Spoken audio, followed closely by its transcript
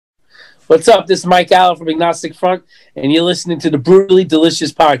What's up? This is Mike Gallo from Agnostic Front, and you're listening to the Brutally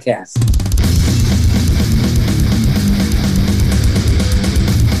Delicious Podcast.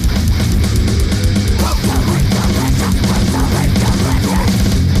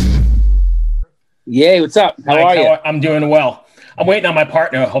 Yeah, what's up? How are you? I'm doing well. I'm waiting on my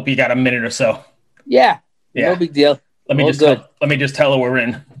partner. I hope you got a minute or so. Yeah. No big deal. Let me just tell her we're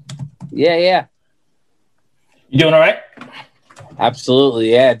in. Yeah. You doing all right?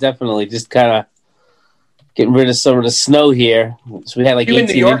 Absolutely. Yeah, definitely. Just kind of getting rid of some of the snow here. So we had like 18 in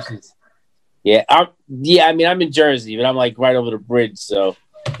New York? inches. Yeah. I'm in Jersey, but I'm like right over the bridge. So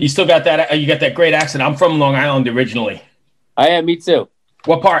you still got that? You got that great accent. I'm from Long Island originally. Me too.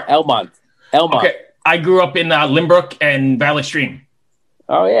 What part? Elmont. Okay. I grew up in Lynbrook and Valley Stream.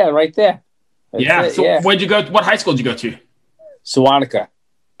 Oh yeah, right there. That's it. So where'd you go? What high school did you go to? Sewanaka.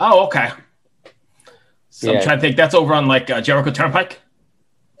 Oh, okay. So I'm trying to think. That's over on like Jericho Turnpike.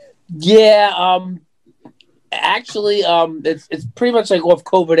 Yeah. Actually, it's pretty much like off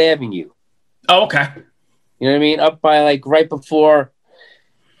Covert Avenue. Oh, okay. You know what I mean? Up by like right before.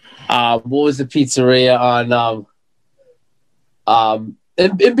 What was the pizzeria on?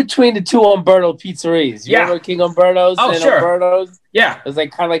 In between the two Umberto pizzerias. You remember King Umberto's and sure. Umberto's? Yeah. It was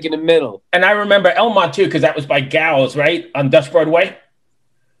like kind of like in the middle. And I remember Elmont too, because that was by Gallo's, right? On Dutch Broadway.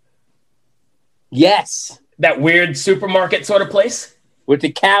 Yes. That weird supermarket sort of place. With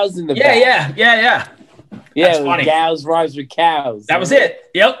the cows in the back. Yeah. Yeah, that's funny. Cows rhymes with cows. That was it.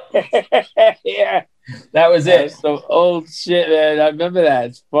 Yep. Yeah. That was it. That's some old shit, man. I remember that.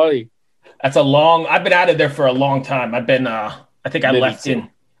 It's funny. I've been out of there for a long time. I've been, I think I left in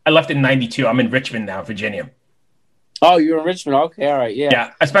 92. I'm in Richmond now, Virginia. Oh, you're in Richmond. Okay. All right. Yeah.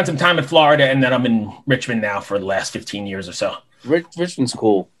 Yeah. I spent some time in Florida and then I'm in Richmond now for the last 15 years or so. Richmond's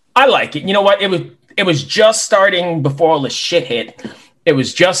cool. I like it. You know what? It was just starting before all the shit hit. It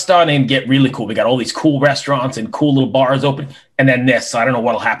was just starting to get really cool. We got all these cool restaurants and cool little bars open. And then this. So I don't know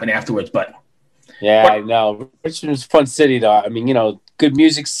what'll happen afterwards, but. Yeah, I know. Richmond's a fun city, though. I mean, good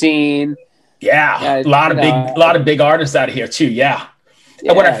music scene. Yeah, a lot of big artists out of here too. Yeah.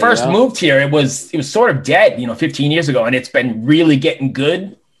 And when I first moved here, it was sort of dead, 15 years ago, and it's been really getting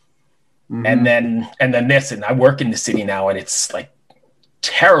good. Mm-hmm. And then this, and I work in the city now, and it's like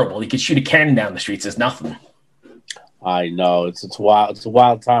terrible. You could shoot a cannon down the streets. There's nothing. I know it's wild. It's a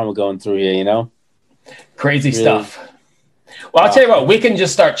wild time we're going through here. Crazy really. Stuff. Well, I'll tell you what. We can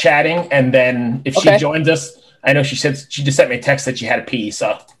just start chatting, and then if she joins us, I know she just sent me a text that she had a pee,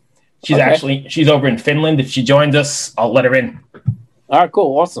 so. She's over in Finland. If she joins us, I'll let her in. All right,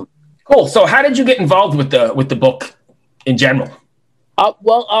 cool. Awesome. Cool. So how did you get involved with the book in general?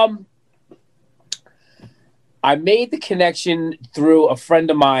 I made the connection through a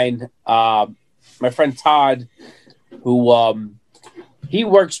friend of mine, my friend Todd, who he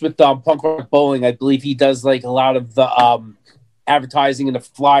works with Punk Rock Bowling. I believe he does like a lot of the advertising and the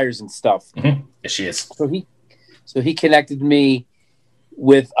flyers and stuff. Mm-hmm. Yes, she is. So he connected me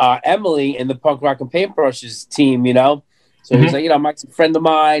with Emily in the Punk Rock and Paintbrushes team, So he's like, Mike's a friend of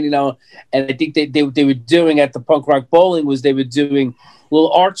mine, and I think they were doing at the Punk Rock Bowling was they were doing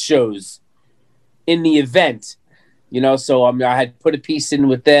little art shows in the event, So I had put a piece in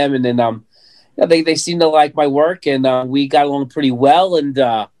with them, and then they seemed to like my work, and we got along pretty well, and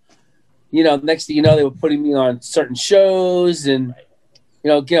next thing you know, they were putting me on certain shows and.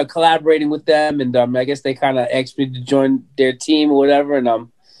 Collaborating with them, and I guess they kind of asked me to join their team or whatever.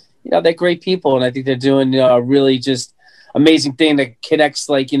 And they're great people, and I think they're doing a really just amazing thing that connects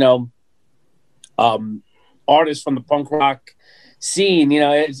artists from the punk rock scene.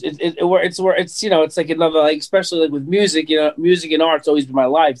 It's like another especially with music. Music and art's always been my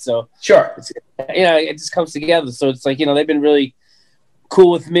life. So sure, it just comes together. So it's they've been really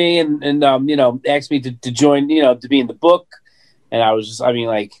cool with me, and asked me to join. To be in the book. And I was just, no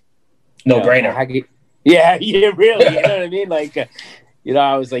brainer. Yeah, really. You know what I mean?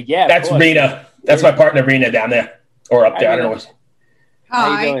 I was like, yeah. That's Rena. That's my partner, Rena, down there or up there. I don't know.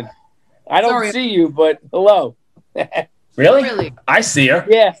 How you doing? I don't see you, but hello. Really? I see her.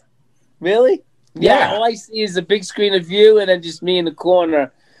 Yeah. Really? Yeah. All I see is a big screen of you and then just me in the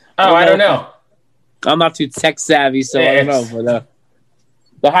corner. Oh, I don't know. I'm not too tech savvy, so I don't know.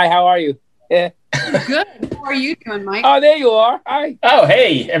 But hi, how are you? Yeah. Good. How are you doing, Mike? Oh, there you are. Hi. Oh,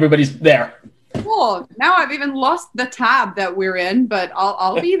 hey, everybody's there. Cool. Now I've even lost the tab that we're in, but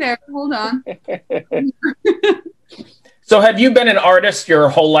I'll be there. Hold on. So have you been an artist your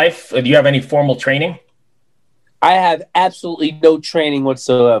whole life? Do you have any formal training? I have absolutely no training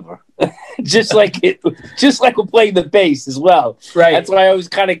whatsoever. just like we're playing the bass as well. Right. That's why I always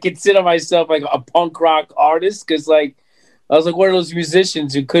kind of consider myself like a punk rock artist because like I was like one of those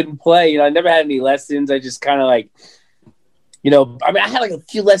musicians who couldn't play. You know, I never had any lessons. I just kind of like, you know, I mean, I had like a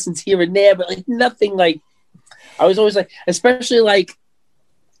few lessons here and there, but like nothing like. I was always like, especially like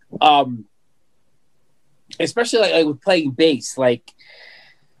with playing bass, like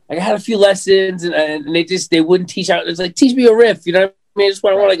I had a few lessons and they wouldn't teach out. It's like, teach me a riff, you know what I mean? I just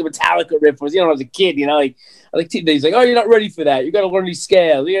want like a Metallica riff, you know, when I was a kid, you know, like he's like, oh, you're not ready for that. You got to learn these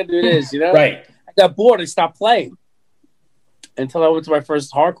scales. You got to do this, you know? Right. I got bored and stopped playing until I went to my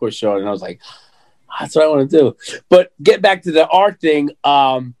first hardcore show, and I was like, that's what I want to do. But get back to the art thing.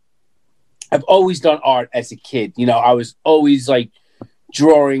 I've always done art as a kid. You know, I was always like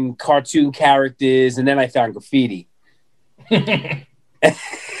drawing cartoon characters, and then I found graffiti. Next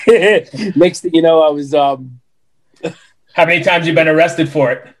thing you know, I was. How many times you been arrested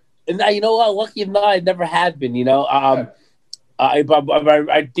for it? And you know what? Lucky enough, I never had been. You know, I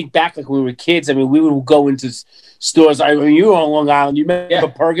think back like when we were kids. I mean, we would go into stores. I mean, you were on Long Island. You remember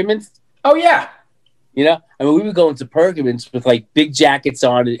Pergamons? Oh yeah. You know, I mean, we would go into Pergamons with like big jackets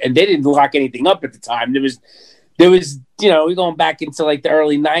on, and they didn't lock anything up at the time. There was, you know, we're going back into like the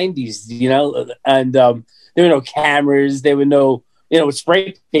early '90s, you know, and there were no cameras, there were no, you know, with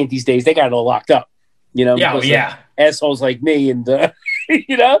spray paint these days, they got it all locked up, you know. Yeah, like, assholes like me, and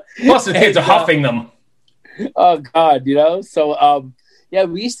you know, plus the kids are huffing them. Oh God, you know. So yeah,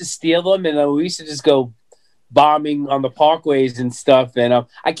 we used to steal them, and we used to just go bombing on the parkways and stuff. And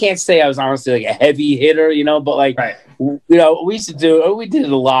I can't say I was honestly like a heavy hitter, you know, but like, you know, we did it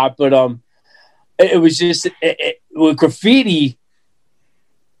a lot, but it was just with graffiti.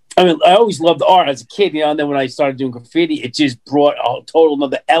 I mean, I always loved art as a kid, you know, and then when I started doing graffiti, it just brought a total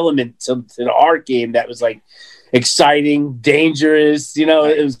another element to the art game that was like exciting, dangerous, you know.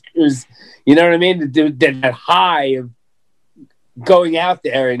 It was, you know what I mean? That high of going out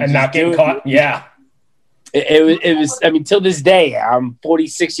there and not getting caught. Yeah. It was. I mean, till this day, I'm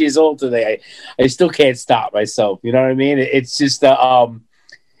 46 years old today. I still can't stop myself. You know what I mean? It's just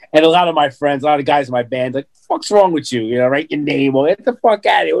and a lot of my friends, a lot of guys in my band, like, "What's wrong with you?" You know, write your name or get the fuck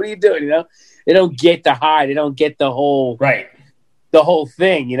out of here. What are you doing? You know, they don't get the high. They don't get the whole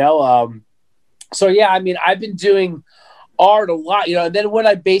thing. You know. So yeah, I mean, I've been doing art a lot. You know, and then when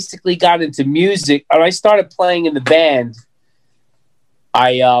I basically got into music, or I started playing in the band,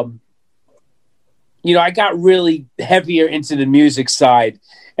 you know, I got really heavier into the music side,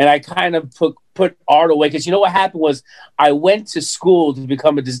 and I kind of put art away, because you know what happened was I went to school to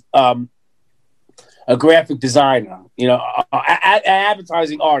become a graphic designer, you know, an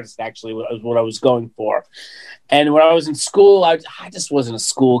advertising artist actually was what I was going for. And when I was in school, I just wasn't a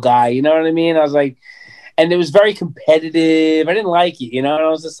school guy, you know what I mean? I was like, and it was very competitive. I didn't like it, you know, and I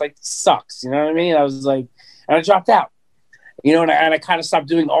was just like, this sucks, you know what I mean? I was like, and I dropped out, you know, and I kind of stopped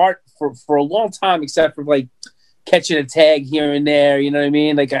doing art for a long time, except for like catching a tag here and there, you know what I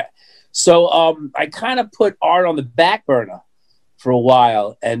mean? Like, I kind of put art on the back burner for a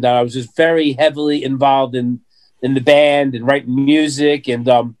while, and I was just very heavily involved in the band and writing music.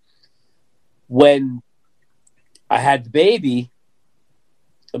 And when I had the baby,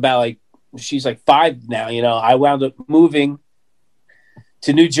 about like, she's like 5 now, you know, I wound up moving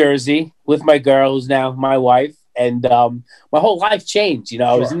to New Jersey with my girl, who's now my wife. And my whole life changed. You know,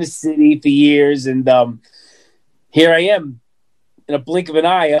 I was in the city for years, and here I am in a blink of an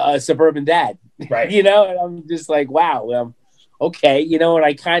eye, a suburban dad. Right. You know, and I'm just like, wow, okay. You know, and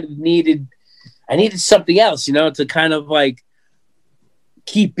I kind of needed something else, you know, to kind of like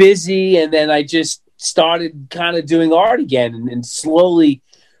keep busy. And then I just started kind of doing art again, and slowly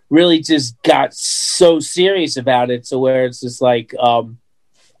really just got so serious about it. So where it's just like, I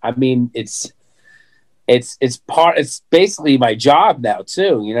mean, it's basically my job now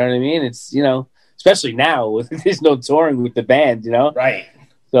too. You know what I mean? It's, you know, especially now with there's no touring with the band, you know? Right.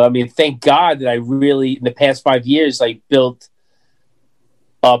 So, I mean, thank God that I really, in the past 5 years, like built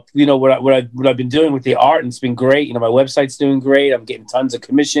up, you know, what I've been doing with the art, and it's been great. You know, my website's doing great. I'm getting tons of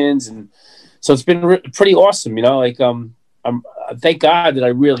commissions, and so it's been pretty awesome. You know, like thank God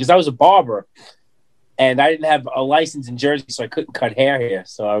that because I was a barber, and I didn't have a license in Jersey, so I couldn't cut hair here.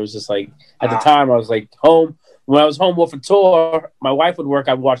 So I was just like, at the time, I was like home. When I was home off a tour, my wife would work,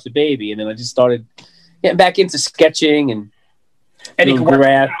 I'd watch the baby, and then I just started getting back into sketching and you can work from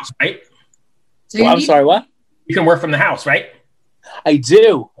the house, right? So I'm sorry, what? You can work from the house, right? I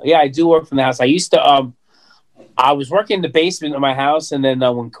do. Yeah, I do work from the house. I used to. I was working in the basement of my house, and then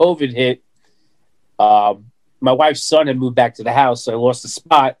when COVID hit, my wife's son had moved back to the house, so I lost the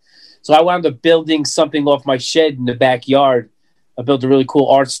spot. So I wound up building something off my shed in the backyard. I built a really cool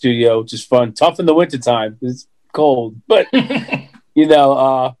art studio, which is fun. Tough in the wintertime. It's cold. But, you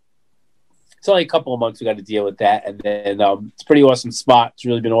know, it's only a couple of months we got to deal with that, and then it's a pretty awesome spot. It's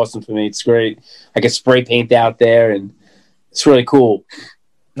really been awesome for me. It's great. I can spray paint out there, and it's really cool.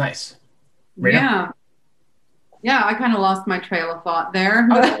 Nice. Rita? Yeah, I kind of lost my trail of thought there.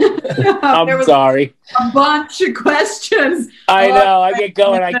 I'm sorry. A bunch of questions. I know. I get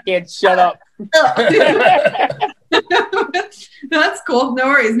going. I can't shut up. That's cool. No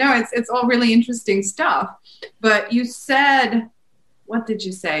worries. No, it's all really interesting stuff. But you said, what did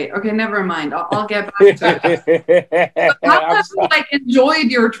you say? Okay, never mind. I'll get back to it. How have you enjoyed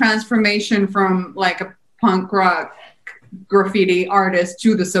your transformation from like a punk rock graffiti artist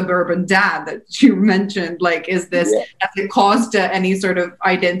to the suburban dad that you mentioned? Like, has it caused any sort of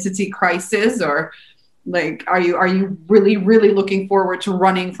identity crisis, or like are you really really looking forward to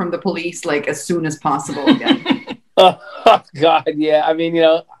running from the police like as soon as possible again? Oh God, yeah. I mean,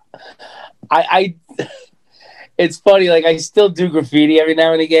 I it's funny, like I still do graffiti every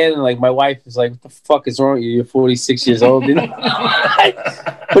now and again, and like my wife is like, what the fuck is wrong with you? You're 46 years old,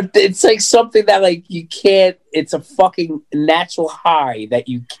 but it's like something that like you can't, it's a fucking natural high that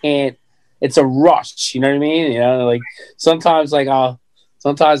you can't, it's a rush, you know what I mean? Like sometimes I'll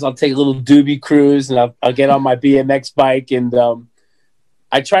take a little doobie cruise, and I'll get on my BMX bike, and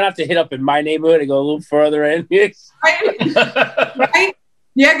I try not to hit up in my neighborhood. I go a little further in. Right?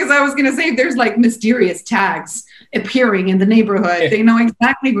 Yeah, because I was going to say, there's like mysterious tags appearing in the neighborhood. They know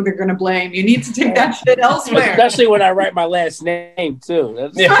exactly who they're going to blame. You need to take that shit elsewhere. Especially when I write my last name, too.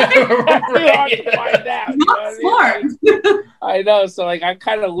 That's really hard to find out. Not smart. I know. So, like, I'm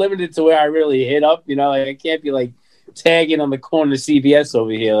kind of limited to where I really hit up. Like, I can't be, like, tagging on the corner of CVS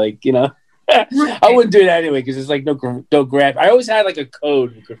over here. Like, I wouldn't do that anyway, because it's like no grab. I always had, like, a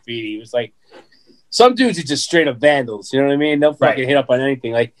code with graffiti. It was like, some dudes are just straight up vandals. You know what I mean? They'll fucking hit up on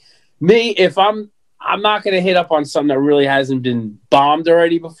anything. Like me, if I'm not going to hit up on something that really hasn't been bombed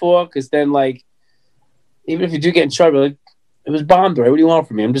already before, because then, like, even if you do get in trouble, like, it was bombed already. What do you want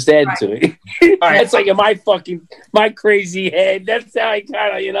from me? I'm just adding to it. It's like in my crazy head. That's how I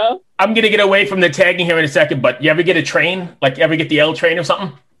kind of, I'm going to get away from the tagging here in a second, but you ever get a train? Like, you ever get the L train or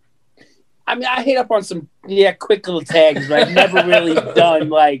something? I mean, I hit up on some, quick little tags, but I've never really done,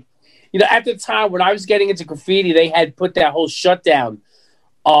 like, at the time when I was getting into graffiti, they had put that whole shutdown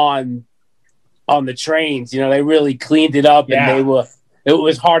on the trains. They really cleaned it up, and it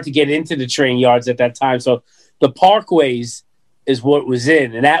was hard to get into the train yards at that time. So the parkways is what was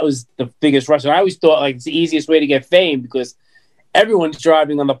in, and that was the biggest rush. And I always thought like it's the easiest way to get fame because everyone's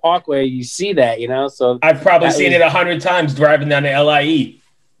driving on the parkway. You see that, So I've probably seen it 100 times driving down the LIE.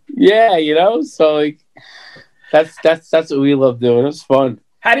 Yeah, so like that's what we love doing. It's fun.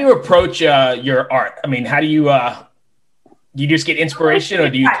 How do you approach your art? I mean, how do you do you just get inspiration, or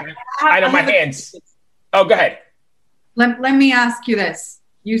do you hide on my hands? Oh, go ahead. Let me ask you this.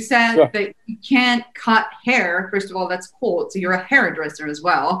 You said that you can't cut hair. First of all, that's cool. So you're a hairdresser as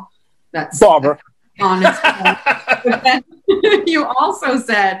well. That's barber. Honest. But then you also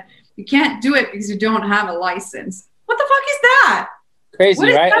said you can't do it because you don't have a license. What the fuck is that?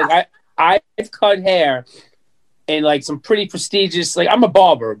 Crazy, right? Like, I've cut hair in like some pretty prestigious, like I'm a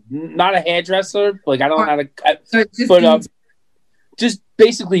barber, not a hairdresser. Like I don't know how to cut, so but just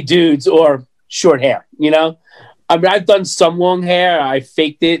basically dudes or short hair, I mean, I've done some long hair. I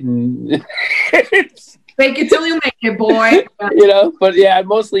faked it and fake it till you make it, boy. But yeah,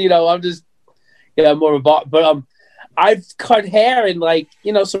 mostly, I'm just, more of a barber. But I've cut hair in like,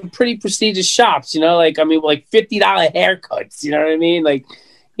 some pretty prestigious shops, like, I mean, like $50 haircuts, you know what I mean? Like,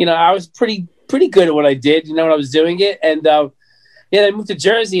 I was pretty good at what I did, when I was doing it. And I moved to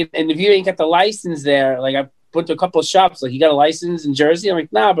Jersey, and if you ain't got the license there, like I went to a couple of shops, like, you got a license in Jersey? I'm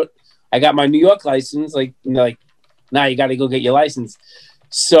like, nah, but I got my New York license. Like, now you got to go get your license.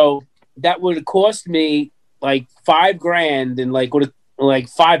 So that would have cost me like $5,000 in like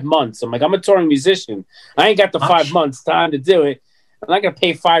 5 months. I'm like, I'm a touring musician. I ain't got the 5 months time to do it. I'm not going to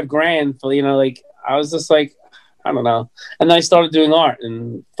pay $5,000 for, like, I was just like, I don't know. And then I started doing art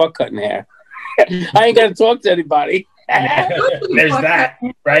and fuck cutting hair. I ain't got to talk to anybody. There's that,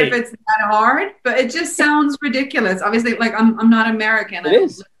 right? If it's that hard, but it just sounds ridiculous. Obviously, like I'm not American.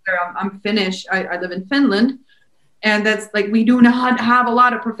 I'm Finnish. I live in Finland. And that's like, we do not have a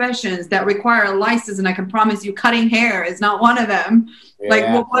lot of professions that require a license. And I can promise you cutting hair is not one of them. Yeah.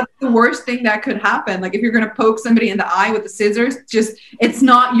 Like, what's the worst thing that could happen? Like, if you're going to poke somebody in the eye with the scissors, it's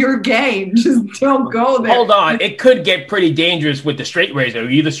not your game. Just don't go there. Hold on. It could get pretty dangerous with the straight razor. Are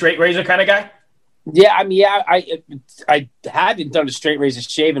you the straight razor kind of guy? Yeah, I mean, I haven't done a straight razor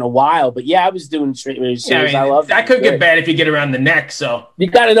shave in a while, but I was doing straight razor shaves. I love that. Could get bad if you get around the neck. So you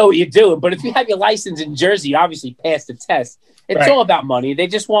got to know what you're doing. But if you have your license in Jersey, you obviously pass the test. It's all about money. They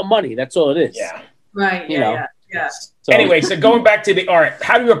just want money. That's all it is. Yeah. Right. Yeah. So, anyway, so going back to the art,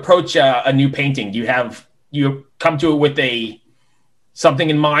 how do you approach a new painting? Do you come to it with something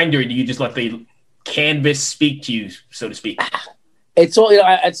in mind, or do you just let the canvas speak to you, so to speak? It's all,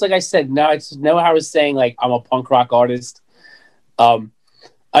 it's like I said, how I was saying, like, I'm a punk rock artist. I'm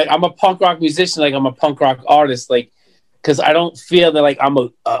a punk rock musician, like I'm a punk rock artist, like, because I don't feel that like I'm a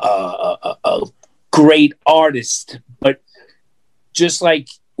great artist, but just like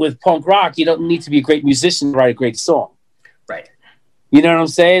with punk rock, you don't need to be a great musician to write a great song. Right. You know what I'm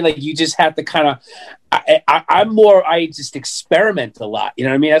saying? Like, you just have to kind of, I just experiment a lot. You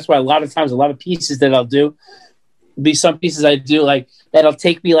know what I mean? That's why a lot of times, a lot of pieces that I'll do, be some pieces I do like that'll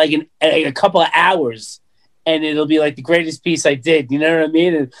take me like a couple of hours, and it'll be like the greatest piece I did. You know what I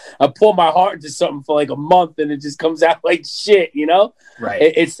mean? And I pour my heart into something for like a month, and it just comes out like shit. You know? Right.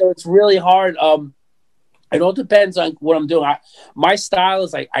 It's really hard. It all depends on what I'm doing. My style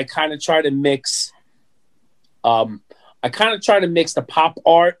is I kind of try to mix. I kind of try to mix the pop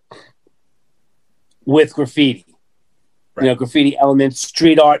art with graffiti. Right. You know, graffiti elements,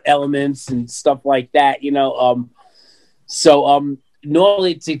 street art elements, and stuff like that. You know,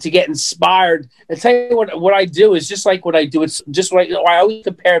 normally to get inspired, I tell you what I do is just like what I do. It's just like I always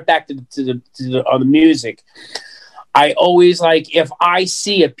compare it back to the music. I always like if I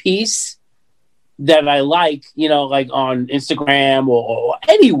see a piece that I like, you know, like on Instagram or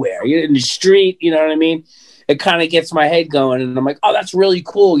anywhere, you know, in the street, you know what I mean? It kind of gets my head going, and I'm like, oh, that's really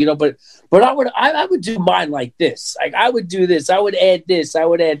cool, you know. But I would do mine like this. Like I would do this. I would add this. I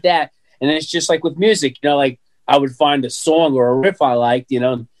would add that. And it's just like with music, you know, like I would find a song or a riff I liked, you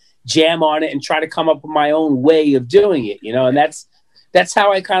know, jam on it and try to come up with my own way of doing it, you know. And that's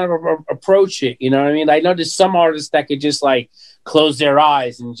how I kind of approach it, you know what I mean? I know there's some artists that could just like close their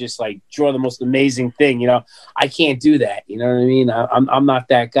eyes and just like draw the most amazing thing, you know. I can't do that, you know what I mean? I'm not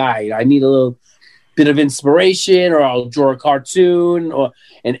that guy. I need a little bit of inspiration, or I'll draw a cartoon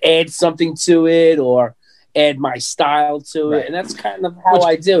and add something to it, or add my style to it. And that's kind of how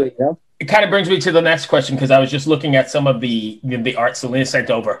I do it, you know? It kind of brings me to the next question, because I was just looking at some of the art Selena sent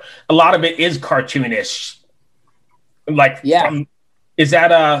over. A lot of it is cartoonish. Like, is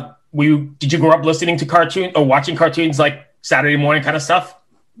that did you grow up listening to cartoon or watching cartoons like Saturday morning kind of stuff?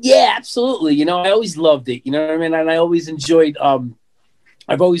 Yeah, absolutely. You know, I always loved it. You know what I mean? And I always enjoyed.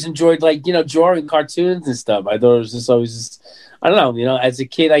 I've always enjoyed, like, you know, drawing cartoons and stuff. I thought it was just always, I don't know, you know, as a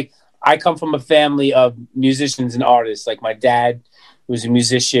kid, like, I come from a family of musicians and artists. Like, my dad was a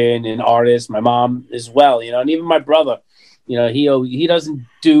musician and artist, my mom as well, you know, and even my brother, you know, he doesn't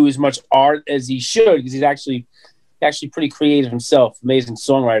do as much art as he should, because he's actually pretty creative himself, amazing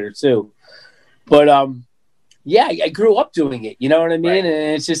songwriter too. But I grew up doing it, you know what I mean? Right.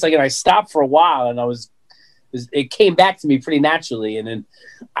 And it's just like, and I stopped for a while, and it came back to me pretty naturally. And then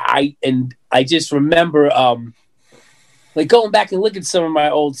I just remember like going back and looking at some of my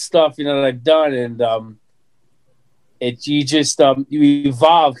old stuff, you know, that I've done, and you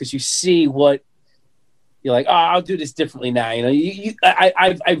evolve, because you see what you're like, oh, I'll do this differently now. You know,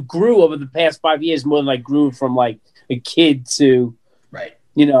 I've grew over the past 5 years more than I grew from like a kid to, right.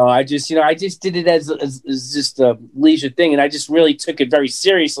 You know, I just did it as just a leisure thing, and I just really took it very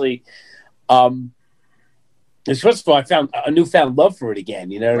seriously. First of all, I found a newfound love for it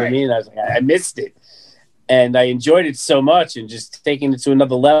again. You know what I mean? I was like, I missed it, and I enjoyed it so much, and just taking it to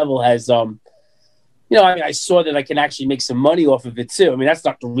another level has, you know, I mean, I saw that I can actually make some money off of it too. I mean, that's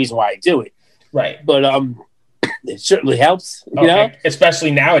not the reason why I do it, right? But it certainly helps. You know,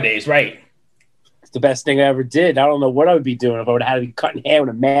 especially nowadays, right? It's the best thing I ever did. I don't know what I would be doing if I would have had to be cutting hair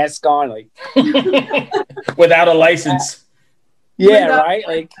with a mask on, like without a license. Yeah,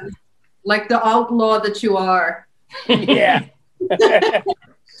 right. Like the outlaw that you are. Yeah.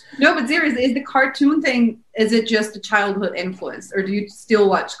 No, but seriously, is the cartoon thing, is it just a childhood influence, or do you still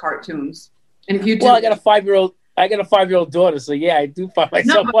watch cartoons? And if you do, well, I got a 5-year-old daughter, so yeah, I do find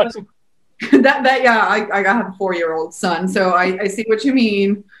myself watching. I have a 4-year-old son, so I see what you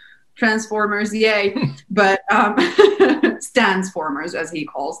mean. Transformers, yay. But Stansformers, as he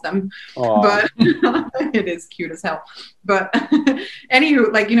calls them. Aww. But it is cute as hell. But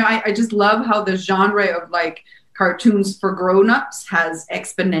anywho, like, you know, I just love how the genre of like cartoons for grown-ups has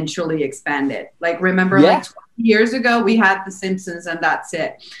exponentially expanded. Like, remember, like 20 years ago, we had The Simpsons, and that's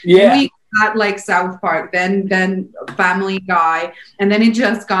it. Yeah. We got like South Park, then Family Guy, and then it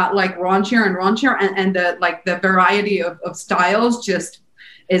just got like raunchier and raunchier, and the variety of styles just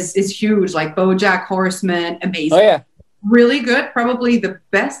is huge. Like BoJack Horseman, amazing. Oh yeah, really good. Probably the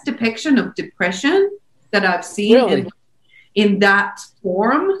best depiction of depression that I've seen in that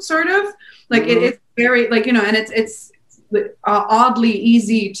form, sort of. Like it's very, like, you know, and it's oddly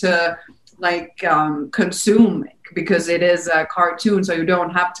easy to consume because it is a cartoon, so you don't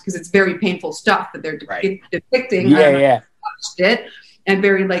have to, because it's very painful stuff that they're depicting. Watched it, and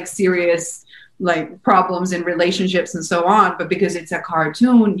very serious problems in relationships and so on. But because it's a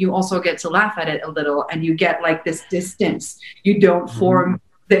cartoon, you also get to laugh at it a little, and you get this distance. You don't form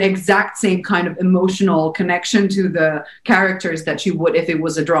the exact same kind of emotional connection to the characters that you would if it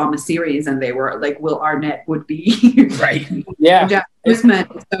was a drama series and they were Will Arnett would be. Right. Yeah. Jack Smith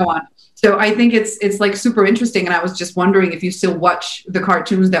and so on. So I think it's super interesting. And I was just wondering if you still watch the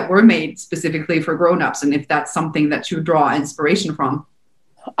cartoons that were made specifically for grown-ups, and if that's something that you draw inspiration from.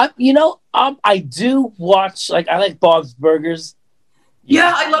 I do watch, I like Bob's Burgers.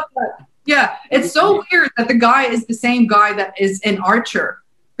 Yeah, I love that. Yeah. It's so weird that the guy is the same guy that is in Archer.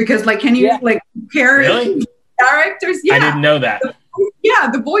 Because can you compare characters? Yeah. I didn't know that.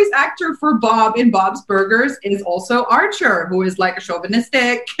 The voice actor for Bob in Bob's Burgers is also Archer, who is a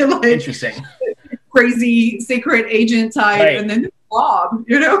chauvinistic, interesting, crazy secret agent type, right. And then Bob,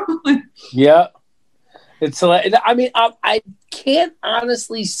 Yeah. It's I can't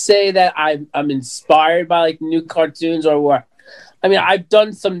honestly say that I'm inspired by new cartoons or what. I've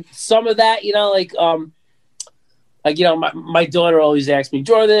done some of that, my daughter always asks me,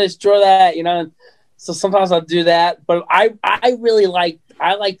 draw this, draw that, so sometimes I'll do that. But I really like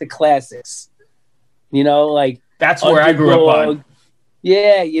the classics, that's where I grew up on.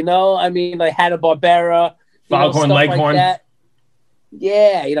 Yeah, Hanna-Barbera, Foghorn Leghorn. Like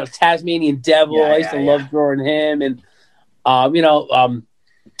yeah, Tasmanian Devil. I used to love drawing him, and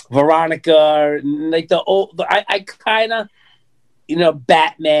Veronica, and the old. I kind of.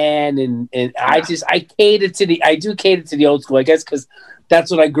 Batman and I cater to the old school, I guess, because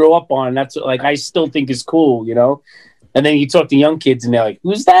that's what I grew up on. That's what I still think is cool, And then you talk to young kids and they're like,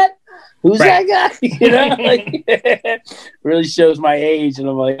 "Who's that? Who's that guy?" Really shows my age, and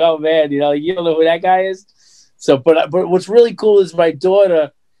I'm like, "Oh man, you don't know who that guy is." So, but what's really cool is my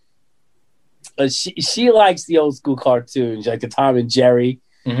daughter. She likes the old school cartoons, like the Tom and Jerry.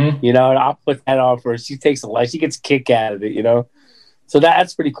 Mm-hmm. And I'll put that on for her. She takes she gets a kick out of it, So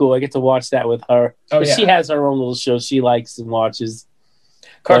that's pretty cool. I get to watch that with her. Oh, yeah. She has her own little show she likes and watches.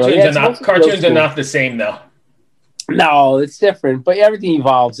 Cartoons are not the same though. No, it's different. But everything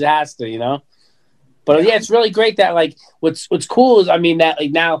evolves. It has to, But it's really great that what's cool is that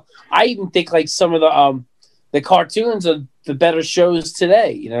now I even think some of the cartoons are the better shows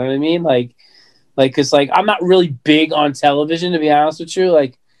today. You know what I mean? Because I'm not really big on television, to be honest with you.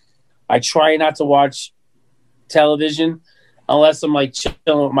 I try not to watch television unless I'm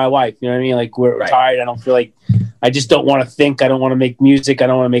chilling with my wife. You know what I mean? We're tired. I don't feel I just don't want to think. I don't want to make music. I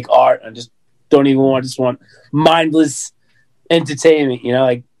don't want to make art. I just don't even want. I just want mindless entertainment.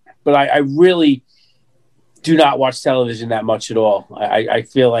 But I really do not watch television that much at all. I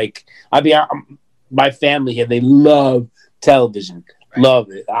feel my family here, they love television. Right.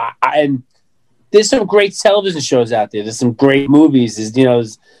 Love it. And there's some great television shows out there. There's some great movies.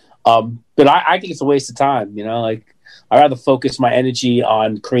 But I think it's a waste of time. I'd rather focus my energy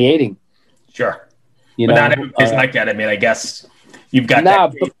on creating. Sure. But not everybody's like that. I guess you've got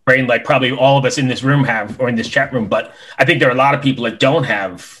that brain like probably all of us in this room have, or in this chat room. But I think there are a lot of people that don't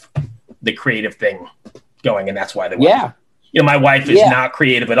have the creative thing going, and that's why they want to. My wife is not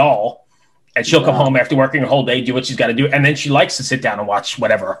creative at all. And she'll come home after working her whole day, do what she's got to do. And then she likes to sit down and watch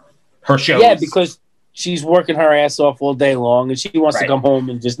whatever her show is. Yeah, because she's working her ass off all day long, and she wants to come home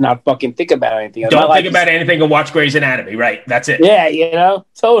and just not fucking think about anything. Don't think about anything and watch Grey's Anatomy, right? That's it. Yeah,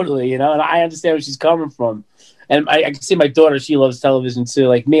 totally, and I understand where she's coming from. And I can see my daughter, she loves television too.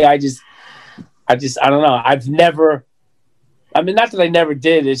 Like me, I don't know. I've never, not that I never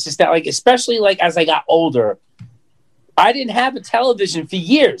did. It's just that, especially as I got older, I didn't have a television for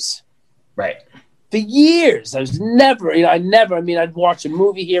years. Right. For years. I was never, I'd watch a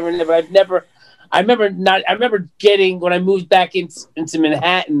movie here and there, but I remember getting, when I moved back into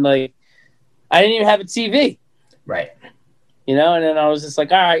Manhattan, I didn't even have a TV. Right. And then I was just all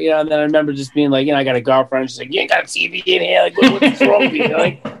right, and then I remember just being I got a girlfriend, she's like, you ain't got a TV in here, what's wrong with you?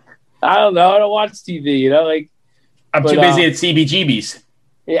 I don't know, I don't watch TV, I'm too busy at CBGB's.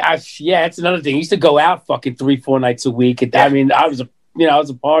 Yeah, that's another thing. I used to go out fucking 3-4 nights a week. I was a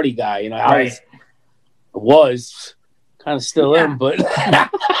party guy, I was kind of still am, but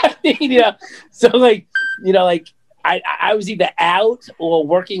so I was either out or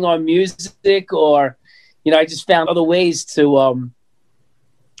working on music, or I just found other ways to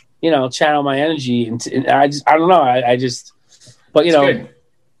channel my energy, and I don't know, but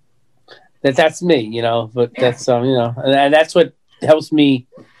that's me, but that's and that's what helps me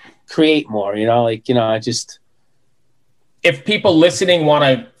create more, I just if people listening want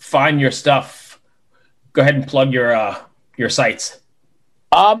to find your stuff, go ahead and plug your sites.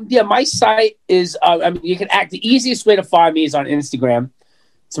 My site is, you can the easiest way to find me is on Instagram.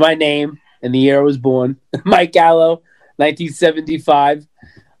 It's my name and the year I was born, Mike Gallo, 1975.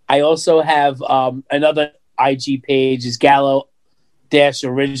 I also have another IG page is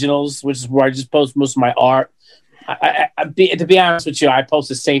Gallo-Originals, which is where I just post most of my art. To be honest with you, I post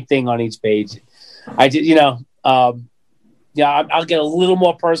the same thing on each page. I did, I'll get a little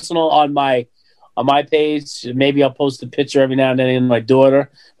more personal on my page. Maybe I'll post a picture every now and then in my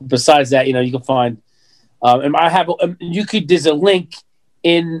daughter. Besides that, you can find, and I have, there's a link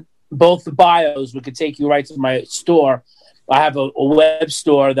in both the bios. We could take you right to my store. I have a web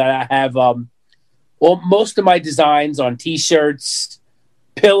store that I have, most of my designs on T-shirts,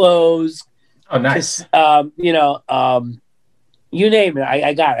 pillows. Oh, nice. You name it.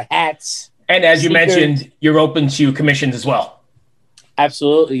 I got hats. And as you mentioned, you're open to commissions as well.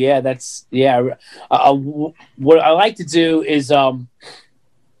 Absolutely. Yeah. What I like to do is, I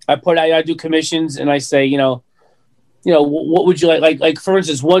do commissions and I say, what would you like? Like for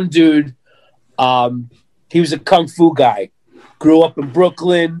instance, one dude, he was a Kung Fu guy, grew up in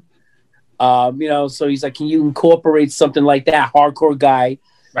Brooklyn. So he's like, can you incorporate something like that? Hardcore guy.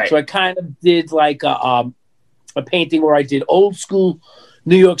 Right. So I kind of did like a painting where I did old school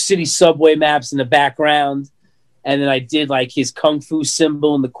New York City subway maps in the background. And then I did like his Kung Fu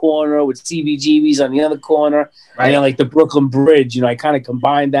symbol in the corner with CBGBs on the other corner. Right. And then like the Brooklyn Bridge, I kind of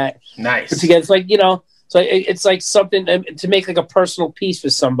combined that. Nice. Together. It's like, so it's like something to make like a personal piece for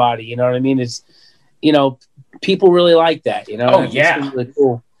somebody. You know what I mean? It's, people really like that, Oh, yeah. It's really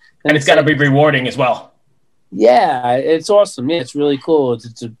cool. And it's got to be rewarding as well. Yeah, it's awesome. Yeah, it's really cool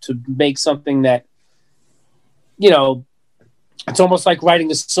to make something that, it's almost like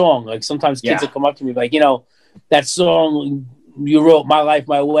writing a song. Like sometimes kids will come up to me like, that song you wrote, My Life,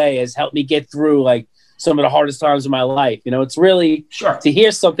 My Way, has helped me get through like some of the hardest times of my life. It's really, to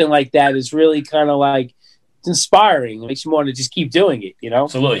hear something like that is really kind of like, it's inspiring. It makes you want to just keep doing it,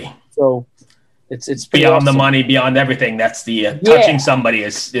 Absolutely. So it's beyond awesome. The money, beyond everything. That's the touching somebody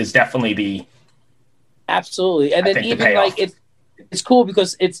is definitely the. Absolutely. And then even like it's cool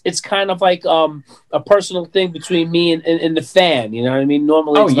because it's kind of like a personal thing between me and the fan, you know what I mean?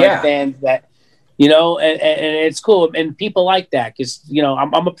 Normally it's my fans that, and it's cool. And people like that because,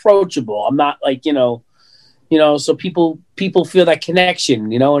 I'm approachable. I'm not like, so people feel that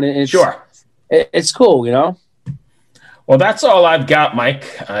connection, and it's it's cool, Well, that's all I've got,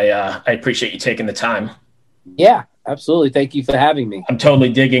 Mike. I appreciate you taking the time. Yeah, absolutely. Thank you for having me. I'm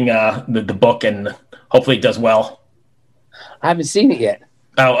totally digging the book and hopefully it does well. I haven't seen it yet.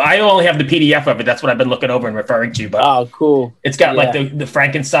 Oh, I only have the PDF of it. That's what I've been looking over and referring to. But cool. It's got like the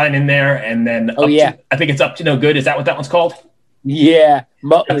Frankenstein in there, and then I think it's Up to No Good. Is that what that one's called? Yeah,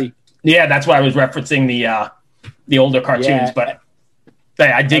 Muttley. Yeah, that's why I was referencing the older cartoons. But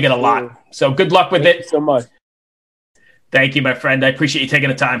I dig it a lot. So good luck with Thank it. you so much. Thank you, my friend. I appreciate you taking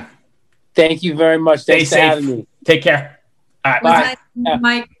the time. Thank you very much. Stay Thanks safe. for having me. Take care. All right, bye.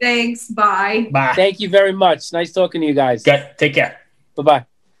 Mike, thanks. Bye. Bye. Thank you very much. Nice talking to you guys. Good. Take care. Bye-bye.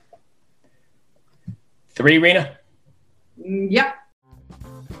 3, Rena? Yep.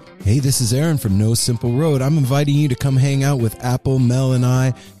 Hey, this is Aaron from No Simple Road. I'm inviting you to come hang out with Apple, Mel, and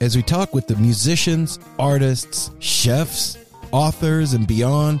I as we talk with the musicians, artists, chefs, authors, and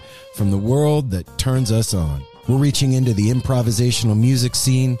beyond from the world that turns us on. We're reaching into the improvisational music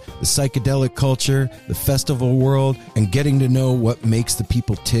scene, the psychedelic culture, the festival world, and getting to know what makes the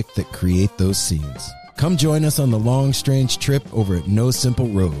people tick that create those scenes. Come join us on the long, strange trip over at No Simple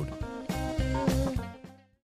Road.